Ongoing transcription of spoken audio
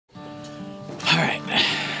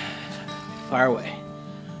Fire away.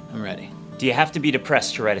 I'm ready. Do you have to be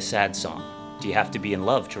depressed to write a sad song? Do you have to be in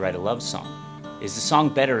love to write a love song? Is the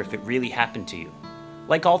song better if it really happened to you?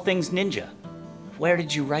 Like all things ninja. Where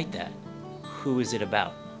did you write that? Who is it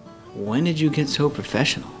about? When did you get so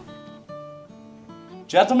professional?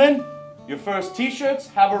 Gentlemen, your first t-shirts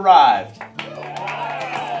have arrived.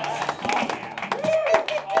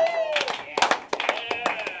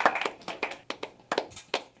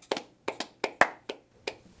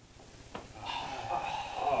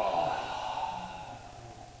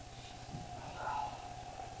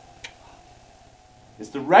 It's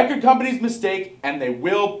the record company's mistake, and they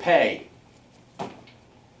will pay.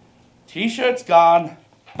 T-shirts gone,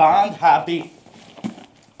 bond happy.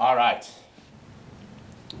 All right.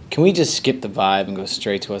 Can we just skip the vibe and go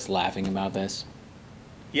straight to us laughing about this?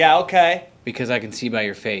 Yeah, okay. Because I can see by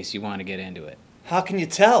your face you want to get into it. How can you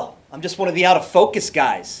tell? I'm just one of the out-of-focus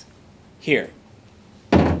guys. Here.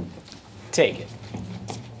 Take it.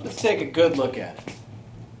 Let's take a good look at it.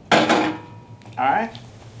 All right?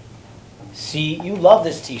 See, you love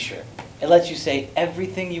this t-shirt. It lets you say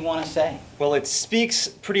everything you want to say. Well, it speaks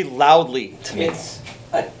pretty loudly to me. It's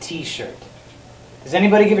a t-shirt. Does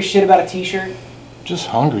anybody give a shit about a t-shirt? Just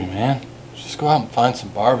hungry, man. Just go out and find some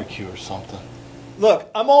barbecue or something. Look,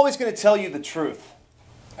 I'm always going to tell you the truth.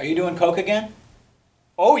 Are you doing coke again?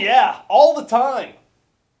 Oh yeah, all the time.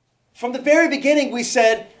 From the very beginning, we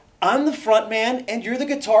said, I'm the front man and you're the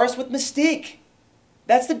guitarist with Mystique.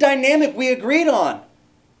 That's the dynamic we agreed on.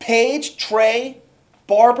 Paige, Trey,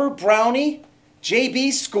 Barber, Brownie,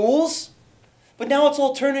 JB, Schools. But now it's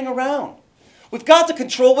all turning around. We've got to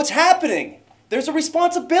control what's happening. There's a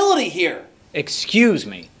responsibility here. Excuse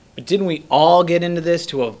me, but didn't we all get into this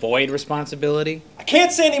to avoid responsibility? I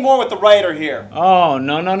can't say any more with the writer here. Oh,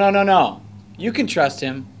 no. You can trust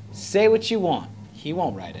him. Say what you want. He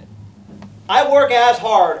won't write it. I work as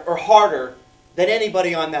hard or harder than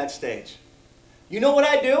anybody on that stage. You know what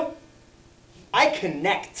I do? I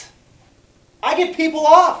connect. I get people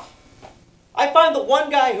off. I find the one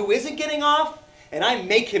guy who isn't getting off, and I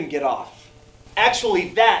make him get off.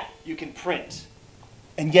 Actually, that you can print.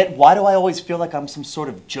 And yet, why do I always feel like I'm some sort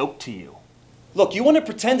of joke to you? Look, you want to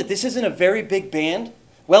pretend that this isn't a very big band?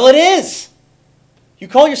 Well, it is. You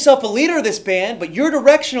call yourself a leader of this band, but your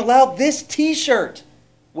direction allowed this t-shirt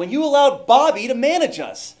when you allowed Bobby to manage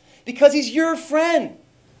us because he's your friend.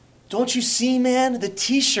 Don't you see, man? The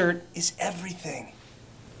t-shirt is everything.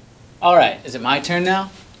 All right, is it my turn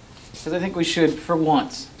now? Because I think we should, for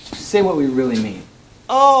once, say what we really mean.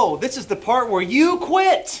 Oh, this is the part where you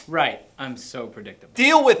quit. Right, I'm so predictable.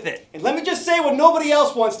 Deal with it. And let me just say what nobody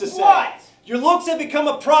else wants to say. What? Your looks have become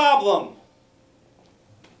a problem.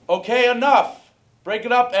 Okay, enough. Break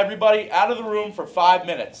it up, everybody. Out of the room for 5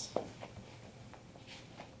 minutes.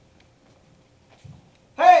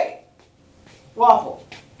 Hey! Waffle.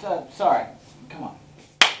 Sorry. Come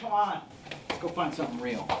on. Let's go find something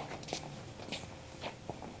real.